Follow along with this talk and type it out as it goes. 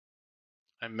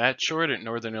I'm Matt Short at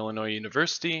Northern Illinois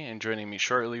University, and joining me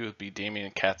shortly will be Demian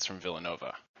and Katz from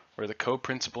Villanova. We're the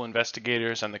co-principal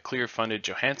investigators on the CLIR-funded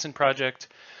Johannsen project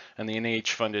and the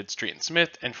NIH-funded Street and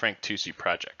Smith and Frank Tusi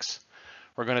projects.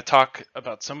 We're going to talk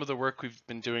about some of the work we've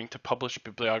been doing to publish a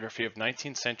bibliography of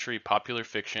 19th century popular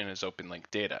fiction as open-link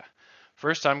data.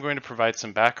 First, I'm going to provide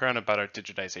some background about our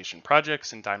digitization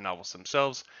projects and dime novels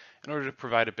themselves in order to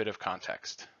provide a bit of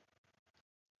context.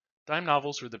 Dime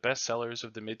novels were the best sellers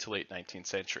of the mid to late 19th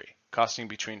century. Costing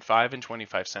between 5 and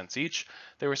 25 cents each,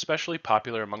 they were especially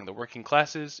popular among the working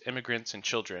classes, immigrants, and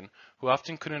children who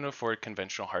often couldn't afford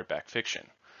conventional hardback fiction.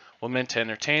 While meant to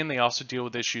entertain, they also deal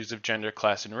with issues of gender,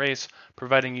 class, and race,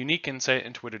 providing unique insight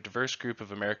into what a diverse group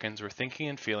of Americans were thinking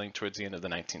and feeling towards the end of the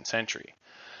 19th century.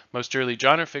 Most early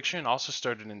genre fiction also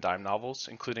started in dime novels,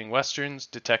 including westerns,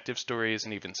 detective stories,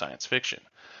 and even science fiction.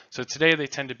 So today they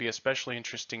tend to be especially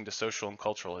interesting to social and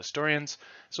cultural historians,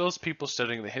 as well as people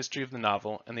studying the history of the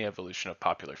novel and the evolution of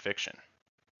popular fiction.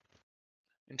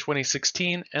 In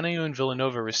 2016, NIU and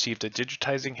Villanova received a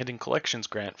Digitizing Hidden Collections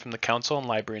grant from the Council on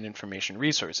Library and Information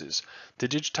Resources to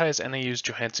digitize NIU's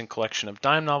Johannsen collection of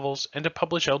dime novels and to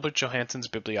publish Albert Johannsen's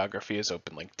bibliography as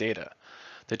open-link data.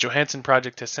 The Johannsen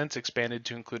project has since expanded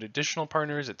to include additional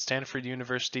partners at Stanford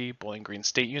University, Bowling Green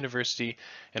State University,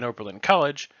 and Oberlin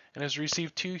College, and has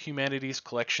received 2 Humanities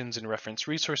Collections and Reference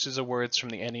Resources Awards from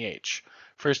the NEH,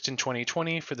 first in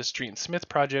 2020 for the Street and Smith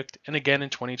project, and again in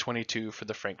 2022 for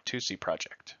the Frank Tusi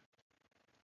project.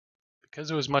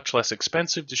 Because it was much less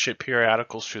expensive to ship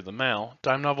periodicals through the mail,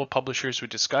 dime novel publishers would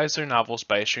disguise their novels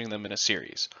by issuing them in a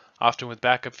series, often with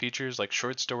backup features like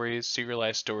short stories,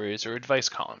 serialized stories, or advice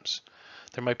columns.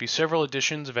 There might be several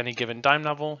editions of any given dime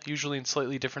novel, usually in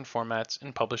slightly different formats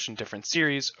and published in different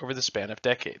series over the span of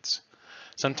decades.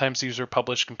 Sometimes these were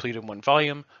published complete in one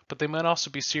volume, but they might also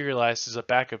be serialized as a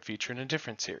backup feature in a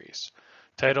different series.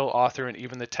 Title, author, and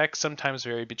even the text sometimes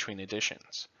vary between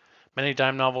editions. Many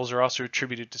dime novels are also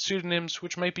attributed to pseudonyms,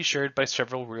 which might be shared by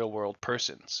several real-world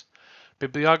persons.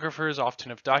 Bibliographers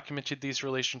often have documented these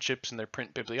relationships in their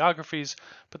print bibliographies,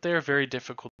 but they are very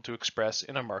difficult to express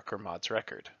in a MARC or MODS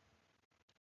record.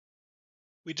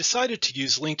 We decided to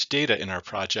use linked data in our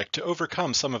project to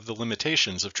overcome some of the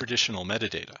limitations of traditional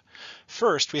metadata.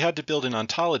 First, we had to build an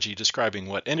ontology describing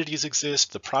what entities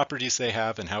exist, the properties they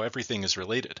have, and how everything is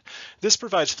related. This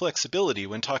provides flexibility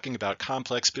when talking about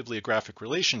complex bibliographic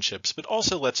relationships, but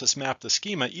also lets us map the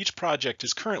schema each project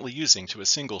is currently using to a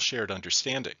single shared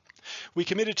understanding. We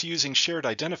committed to using shared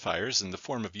identifiers in the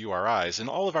form of URIs in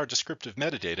all of our descriptive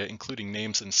metadata, including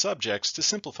names and subjects, to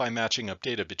simplify matching up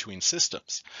data between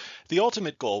systems. The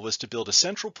ultimate goal was to build a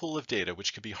central pool of data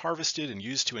which could be harvested and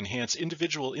used to enhance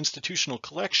individual institutional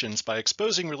collections by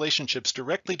exposing relationships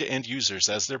directly to end users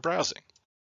as they're browsing.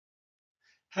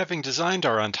 Having designed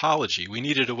our ontology, we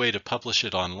needed a way to publish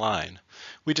it online.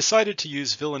 We decided to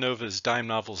use Villanova's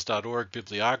dimenovels.org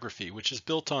bibliography, which is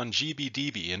built on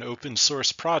GBDB, an open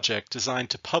source project designed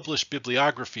to publish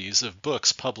bibliographies of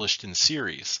books published in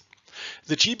series.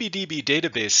 The GBDB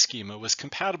database schema was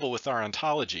compatible with our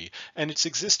ontology, and its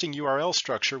existing URL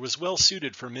structure was well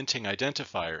suited for minting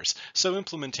identifiers, so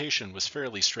implementation was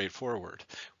fairly straightforward.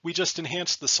 We just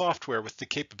enhanced the software with the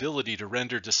capability to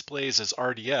render displays as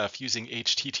RDF using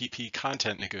HTTP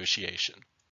content negotiation.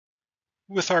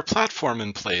 With our platform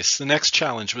in place, the next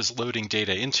challenge was loading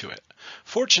data into it.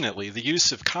 Fortunately, the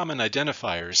use of common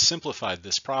identifiers simplified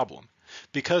this problem.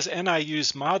 Because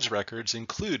NIU's MODS records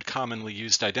include commonly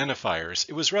used identifiers,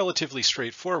 it was relatively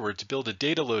straightforward to build a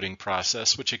data loading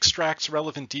process which extracts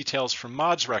relevant details from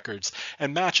MODS records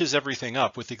and matches everything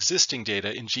up with existing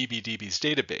data in GBDB's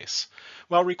database.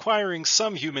 While requiring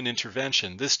some human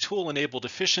intervention, this tool enabled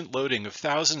efficient loading of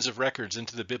thousands of records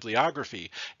into the bibliography,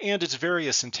 and its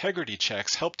various integrity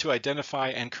checks helped to identify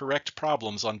and correct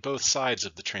problems on both sides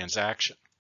of the transaction.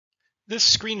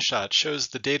 This screenshot shows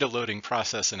the data loading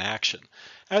process in action.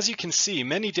 As you can see,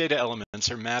 many data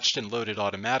elements are matched and loaded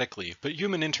automatically, but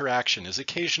human interaction is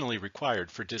occasionally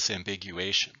required for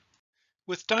disambiguation.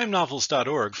 With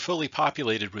dimenovels.org fully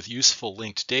populated with useful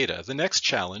linked data, the next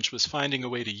challenge was finding a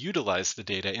way to utilize the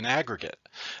data in aggregate.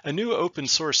 A new open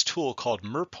source tool called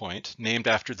Merpoint, named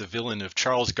after the villain of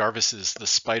Charles Garvis's The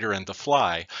Spider and the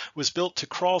Fly, was built to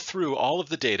crawl through all of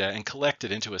the data and collect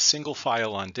it into a single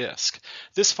file on disk.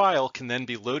 This file can then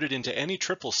be loaded into any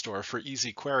triple store for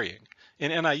easy querying.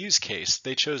 In NIU's case,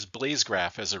 they chose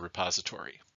BlazeGraph as a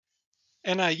repository.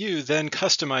 NIU then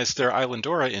customized their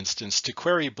Islandora instance to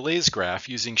query BlazeGraph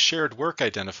using shared work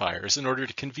identifiers in order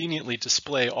to conveniently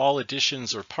display all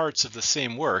editions or parts of the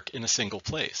same work in a single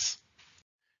place.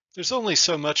 There's only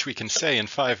so much we can say in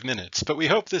 5 minutes, but we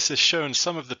hope this has shown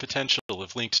some of the potential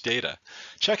of linked data.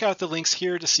 Check out the links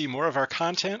here to see more of our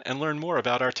content and learn more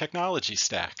about our technology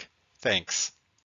stack. Thanks.